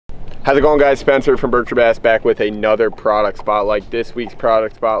How's it going, guys? Spencer from Berkshire Bass back with another product spotlight. This week's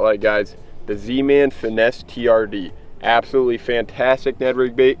product spotlight, guys, the Z-Man Finesse TRD. Absolutely fantastic Ned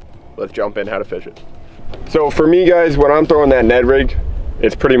rig bait. Let's jump in how to fish it. So for me, guys, when I'm throwing that Ned rig,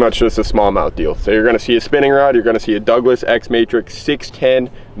 it's pretty much just a smallmouth deal. So you're gonna see a spinning rod, you're gonna see a Douglas X Matrix 610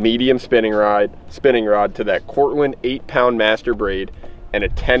 medium spinning rod to that Cortland 8-pound master braid and a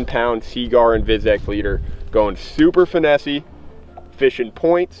 10-pound Seagar and VizX leader, going super finessey, fishing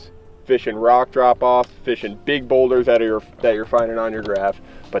points, fishing rock drop off, fishing big boulders that you're finding on your graph.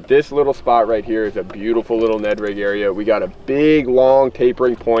 But this little spot right here is a beautiful little Ned rig area. We got a big long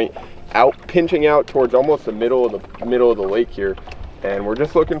tapering point out, pinching out towards almost the middle of the lake here, and we're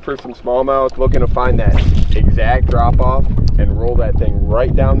just looking for some smallmouth, looking to find that exact drop off and roll that thing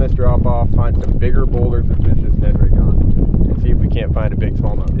right down this drop off, find some bigger boulders to fish this Ned rig on, and see if we can't find a big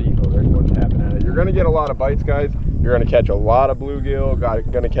smallmouth to eat. Oh, there's one tapping at it. You're gonna get a lot of bites, guys. You're gonna catch a lot of bluegill,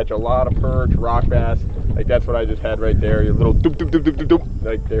 gonna catch a lot of perch, rock bass. Like that's what I just had right there. Your little doop, doop, doop, doop, doop, doop.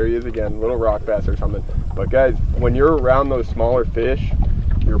 Like there he is again, little rock bass or something. But guys, when you're around those smaller fish,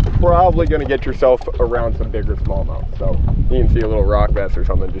 you're probably gonna get yourself around some bigger smallmouth. So you can see a little rock bass or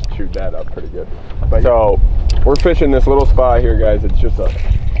something, just chewed that up pretty good. But so we're fishing this little spot here, guys. It's just a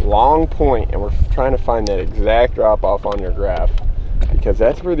long point, and we're trying to find that exact drop off on your graph, because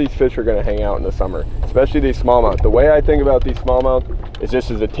that's where these fish are going to hang out in the summer, especially these smallmouth. The way I think about these smallmouth is this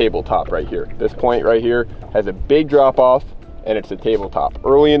is a tabletop right here. This point right here has a big drop off, and it's a tabletop.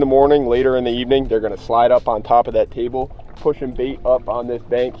 Early in the morning, later in the evening, they're going to slide up on top of that table, pushing bait up on this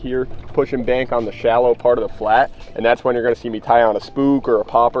bank here, pushing bank on the shallow part of the flat, and that's when you're going to see me tie on a spook or a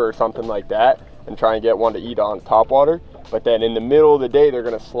popper or something like that and try and get one to eat on topwater. But then in the middle of the day, they're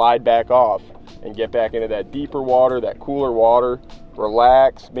going to slide back off and get back into that deeper water, that cooler water,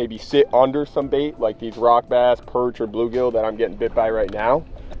 relax, maybe sit under some bait like these rock bass, perch, or bluegill that I'm getting bit by right now,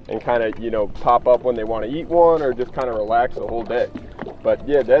 and kind of, you know, pop up when they want to eat one, or just kind of relax the whole day. But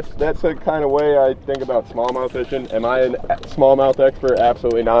yeah, that's the kind of way I think about smallmouth fishing. Am I a smallmouth expert?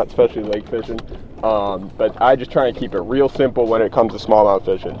 Absolutely not, especially lake fishing. But I just try and keep it real simple when it comes to smallmouth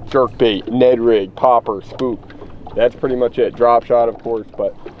fishing. Jerk bait, Ned rig, popper, spook. That's pretty much it. Drop shot, of course,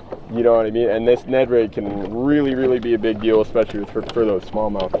 but you know what I mean? And this Ned rig can really, really be a big deal, especially for those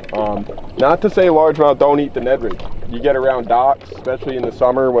smallmouth. Not to say largemouth don't eat the Ned rig. You get around docks, especially in the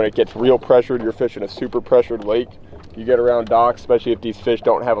summer when it gets real pressured, you're fishing a super pressured lake. You get around docks, especially if these fish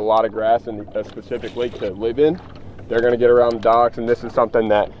don't have a lot of grass in a specific lake to live in, they're gonna get around the docks, and this is something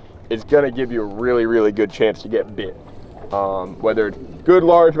that is gonna give you a really, really good chance to get bit. Whether it's good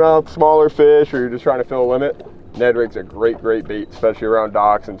largemouth, smaller fish, or you're just trying to fill a limit, Ned rig's a great bait, especially around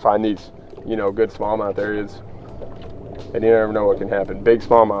docks, and find these, you know, good smallmouth areas. And you never know what can happen. Big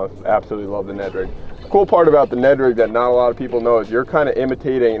smallmouth, absolutely love the Ned rig. The cool part about the Ned rig that not a lot of people know is you're kind of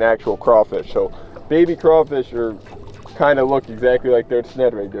imitating an actual crawfish. So baby crawfish are kind of look exactly like their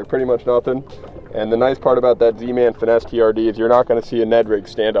Ned rig. They're pretty much nothing. And the nice part about that Z-Man Finesse TRD is you're not going to see a Ned rig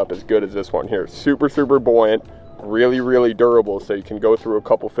stand up as good as this one here. Super buoyant. Really durable, so you can go through a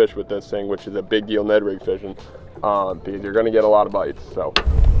couple fish with this thing, which is a big deal Ned rig fishing, because you're going to get a lot of bites. So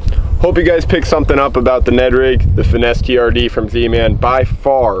hope you guys picked something up about the Ned rig, the Finesse TRD from Z-Man. By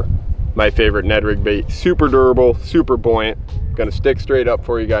far my favorite Ned rig bait. Super durable, super buoyant, gonna stick straight up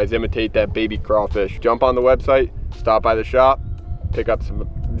for you guys, imitate that baby crawfish. Jump on the website, stop by the shop, pick up some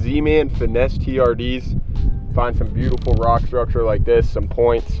Z-Man Finesse TRDs, find some beautiful rock structure like this, some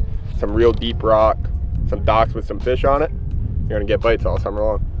points, some real deep rock, some docks with some fish on it. You're gonna get bites all summer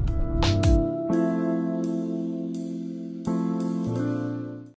long.